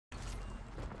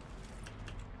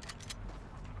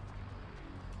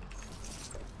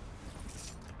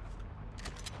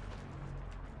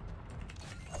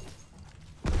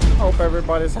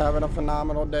everybody's having a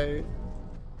phenomenal day.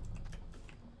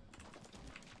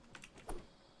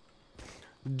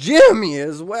 Jimmy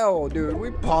as well, dude.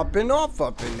 We popping off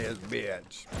up in this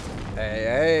bitch.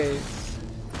 Hey, hey.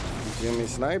 Jimmy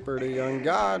Sniper, the young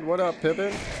god. What up,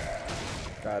 Pippin?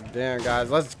 God damn, guys.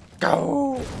 Let's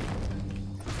go.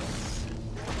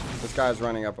 This guy's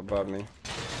running up above me.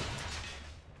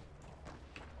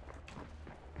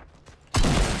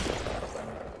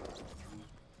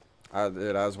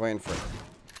 Dude, I was waiting for it.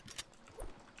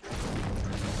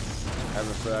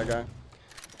 Heaven for that guy.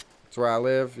 That's where I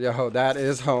live. Yo, that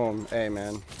is home. Hey,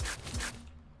 man.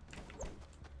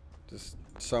 Just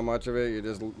so much of it, you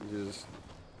just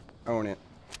own it.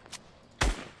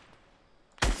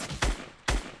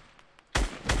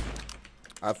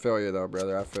 I feel you, though,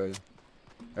 brother. I feel you.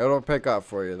 It'll pick up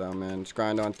for you, though, man. Just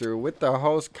grind on through with the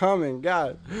host coming.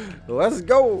 God, let's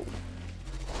go.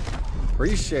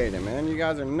 Appreciate it, man. You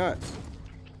guys are nuts.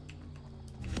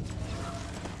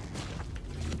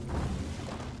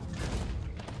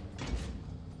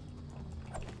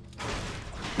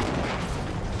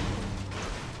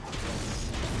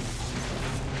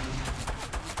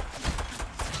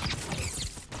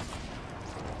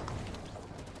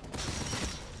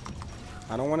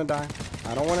 I don't want to die.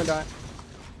 I don't want to die.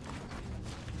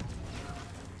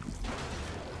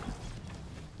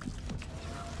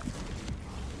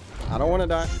 I don't want to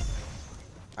die.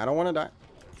 I don't want to die.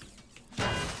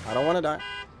 I don't want to die.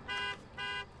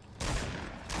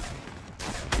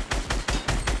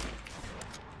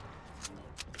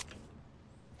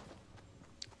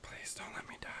 Please don't let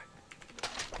me die.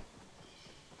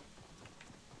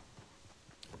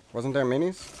 Wasn't there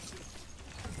minis?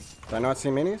 Did I not see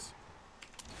minis?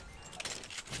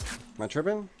 Am I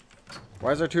tripping?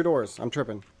 Why is there 2 doors? I'm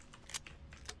tripping.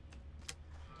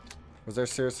 Was there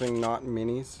seriously not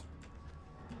minis?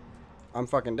 I'm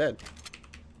fucking dead.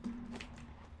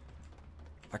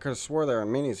 I could have swore there were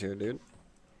minis here, dude.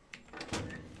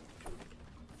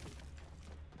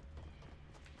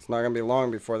 It's not gonna be long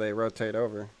before they rotate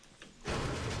over.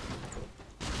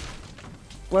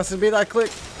 Blessed be thy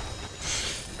click.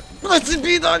 Blessed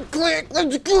be thy click.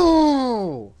 Let's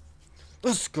go.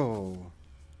 Let's go.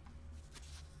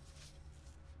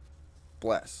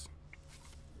 Bless.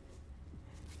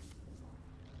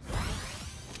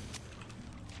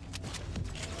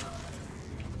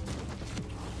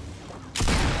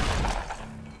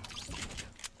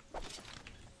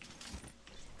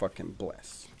 Fucking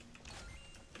bless.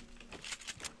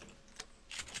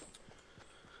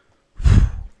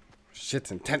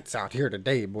 Shit's intense out here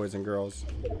today, boys and girls.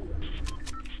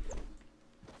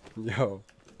 Yo.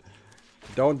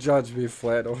 Don't judge me,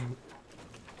 Fladdle.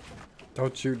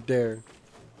 Don't you dare.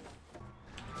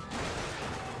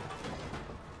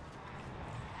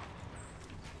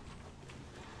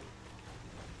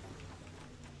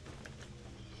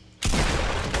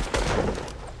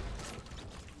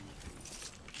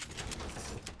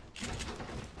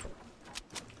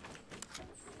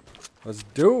 Let's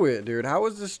do it, dude. How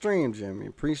was the stream, Jimmy?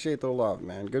 Appreciate the love,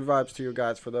 man. Good vibes to you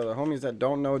guys. For the other homies that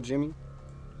don't know Jimmy,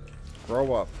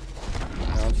 grow up. You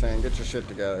know what I'm saying? Get your shit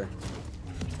together.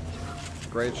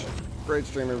 Great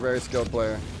streamer, very skilled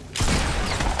player.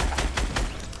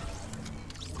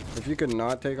 If you could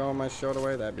not take all my shit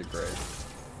away, that'd be great.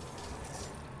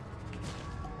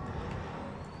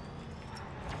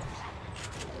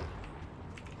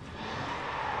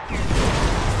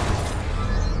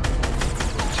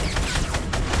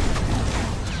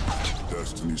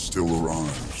 Destiny still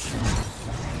arrives.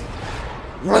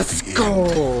 Let's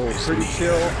go! Pretty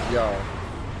chill. Yo,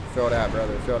 feel that,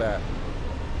 brother. Feel that.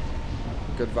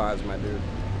 Good vibes, my dude.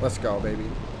 Let's go, baby.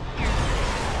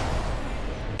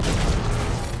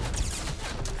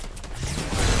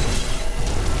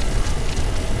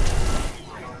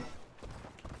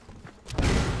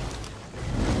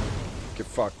 Get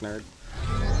fucked, nerd.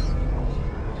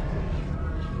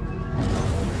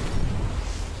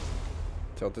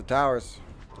 Tilted Towers.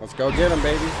 Let's go get him,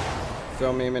 baby.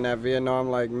 Feel me in that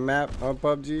Vietnam-like map on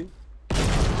PUBG?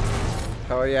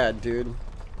 Hell yeah, dude.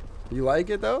 You like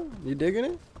it, though? You digging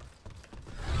it?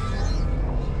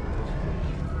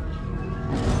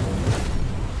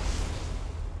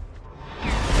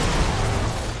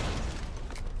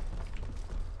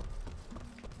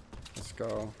 Let's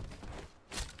go.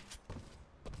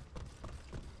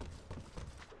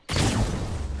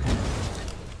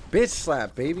 Bitch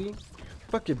slap, baby.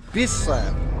 Fucking bitch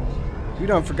slap. You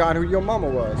done forgot who your mama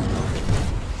was.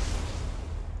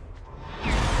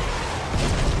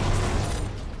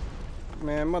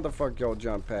 Man, motherfuck your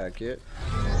jump pad, kid.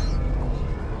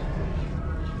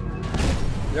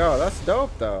 Yo, that's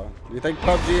dope though. You think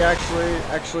PUBG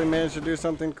actually managed to do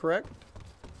something correct?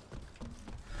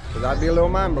 Cause I'd be a little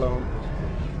mind blown.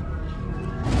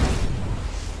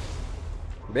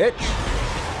 Bitch.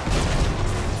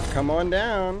 Come on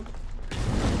down.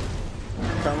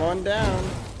 Come on down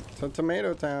to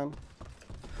Tomato Town.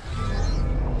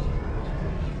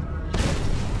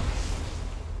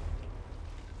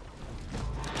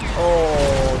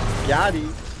 Oh, got it.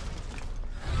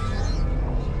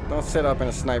 Don't sit up in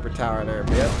a sniper tower there,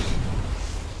 bitch.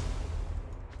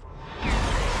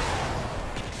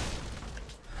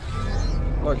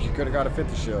 Look, you could have got a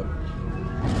 50 shield.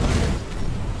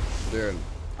 Dude,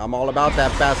 I'm all about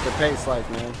that faster pace life,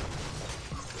 man.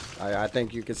 I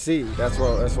think you can see. That's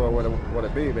what would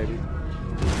it be, baby.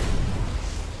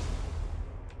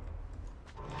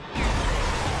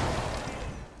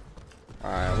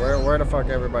 Alright, where the fuck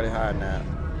everybody hiding at?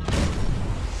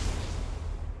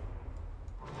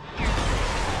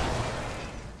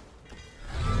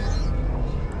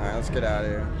 Alright, let's get out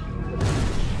of here.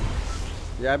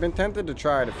 Yeah, I've been tempted to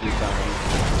try it a few times,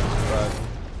 but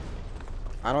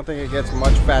I don't think it gets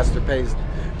much faster paced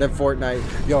than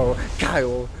Fortnite. Yo,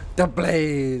 Kyle, the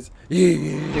Blaze.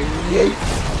 Yeah.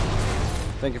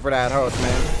 Thank you for that host,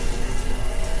 man.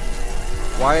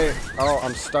 Why? Oh,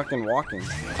 I'm stuck in walking.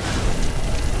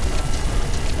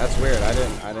 That's weird.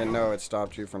 I didn't know it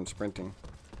stopped you from sprinting.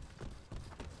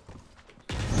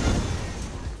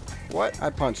 What?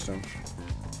 I punched him.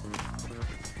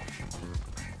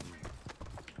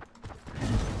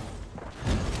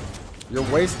 You're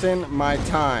wasting my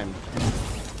time.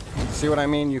 See what I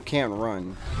mean? You can't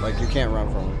run. Like, you can't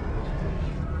run from him.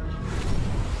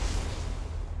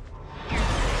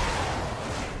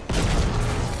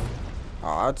 Oh,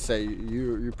 I'd say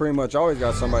you pretty much always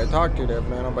got somebody to talk to there,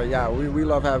 man. But yeah, we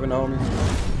love having homies.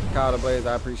 Kyle the Blaze,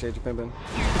 I appreciate you pimping.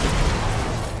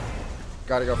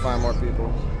 Gotta go find more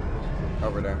people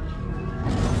over there.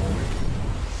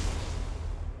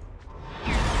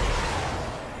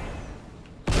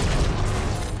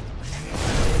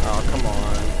 Oh, come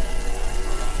on.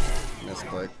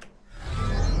 Misclick.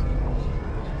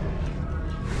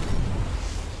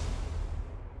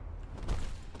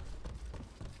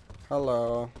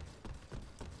 Hello.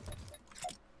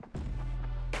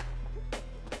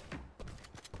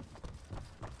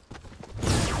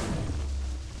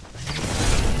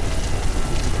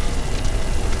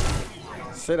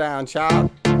 Sit down, child.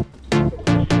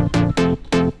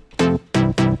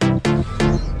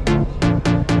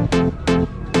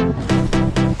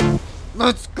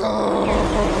 Let's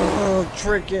go!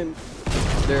 Tricking.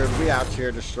 Dude, we out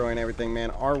here destroying everything,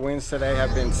 man. Our wins today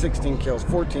have been 16 kills,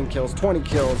 14 kills, 20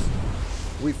 kills.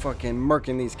 We fucking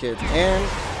murking these kids. And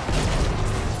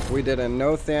we did a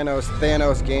no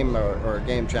Thanos game mode, or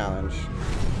game challenge.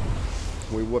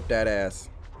 We whooped that ass.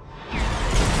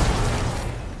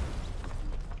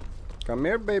 Come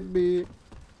here, baby.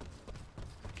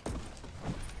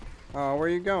 Oh, where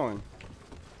you going?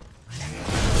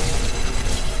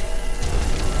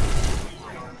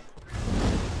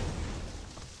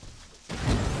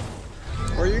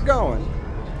 Where you going?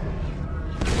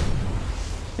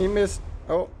 He missed.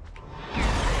 Oh.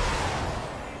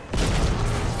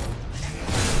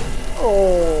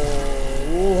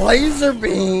 Oh, laser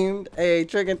beamed. Hey,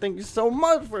 Chicken, thank you so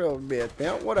much for those bits,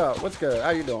 man. What up? What's good?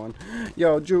 How you doing?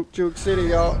 Yo, Juke City,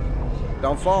 y'all.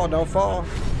 Don't fall, don't fall.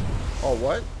 Oh,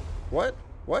 what? What?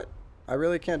 What? I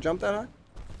really can't jump that high?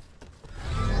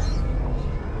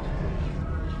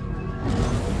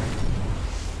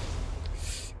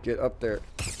 Get up there.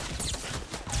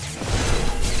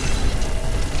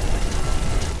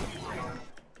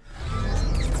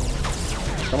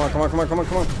 Come on, come on, come on, come on,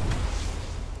 come on.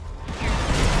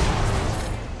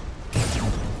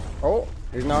 Oh,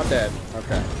 he's not dead.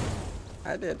 Okay.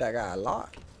 I did that guy a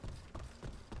lot.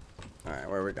 Alright,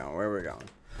 where are we going? Where are we going?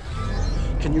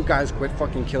 Can you guys quit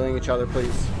fucking killing each other,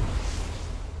 please?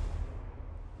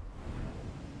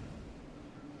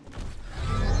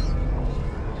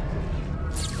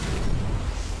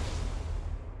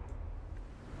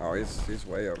 Oh, he's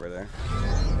way over there.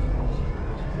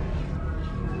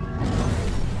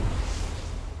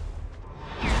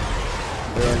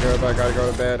 Doing good, but I gotta go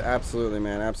to bed. Absolutely,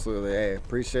 man. Absolutely. Hey,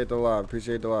 appreciate the love.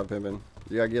 Appreciate the love, Pimpin'.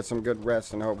 You gotta get some good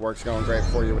rest and hope work's going great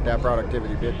for you with that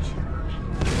productivity, bitch.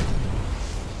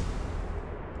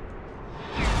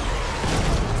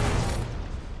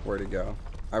 Where'd he go?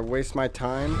 I waste my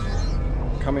time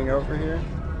coming over here.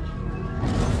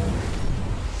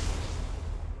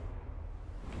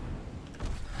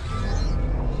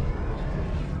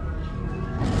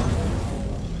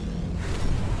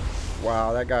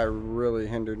 Wow, that guy really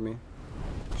hindered me.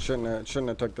 Shouldn't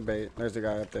have took the bait. There's a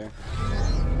guy up there.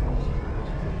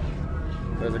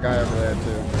 There's a guy over there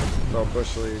too. Little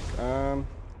bush league.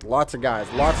 Lots of guys.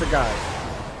 Lots of guys.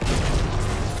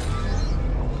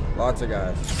 Lots of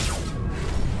guys.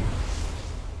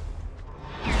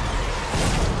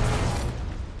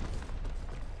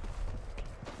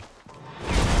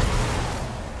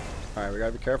 Alright, we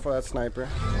gotta be careful of that sniper.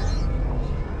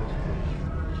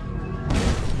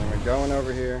 And we're going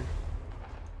over here.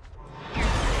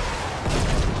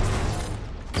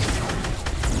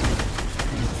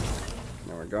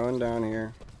 And we're going down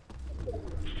here.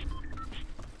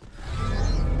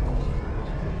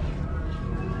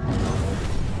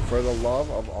 For the love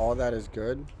of all that is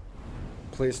good,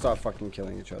 please stop fucking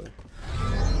killing each other.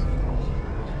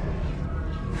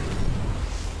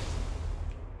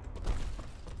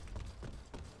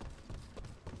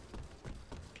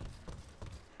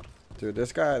 Dude,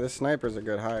 this sniper's a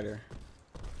good hider.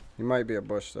 He might be a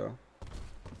bush though.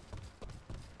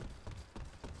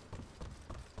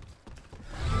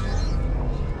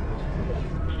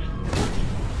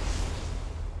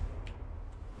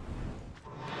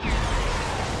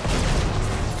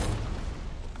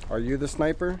 Are you the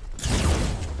sniper?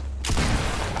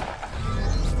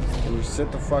 Can you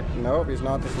sit the fuck? Nope, he's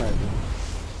not the sniper.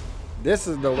 This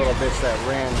is the little bitch that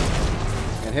ran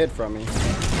and hid from me.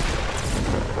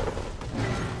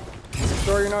 You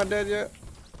sure you're not dead yet?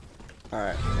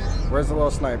 Alright. Where's the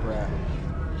little sniper at?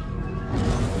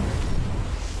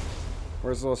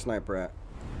 Where's the little sniper at?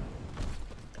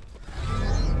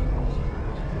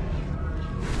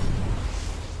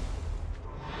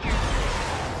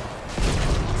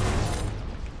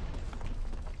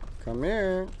 Come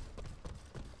here.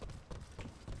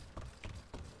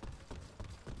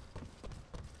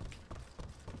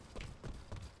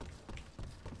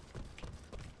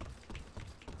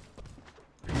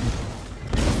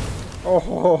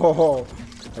 Oh,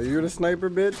 are you the sniper,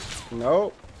 bitch?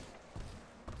 Nope.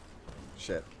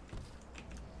 Shit.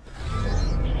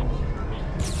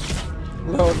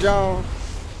 Lil John.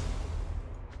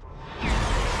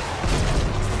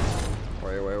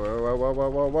 Wait,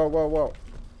 whoa.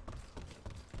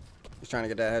 He's trying to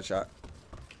get that headshot.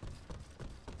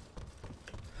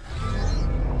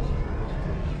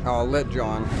 Oh, lit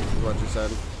John is what you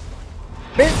said.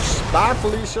 Bitch! Bye,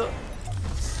 Felicia.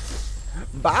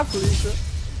 Bye, Felicia.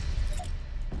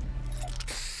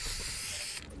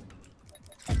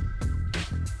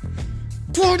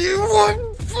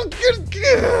 "21 fucking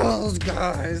kills,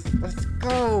 guys. Let's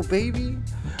go, baby.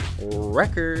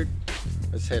 Record.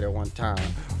 Let's hit it one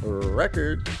time.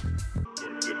 Record.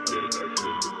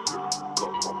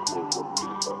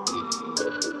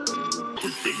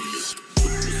 Continues.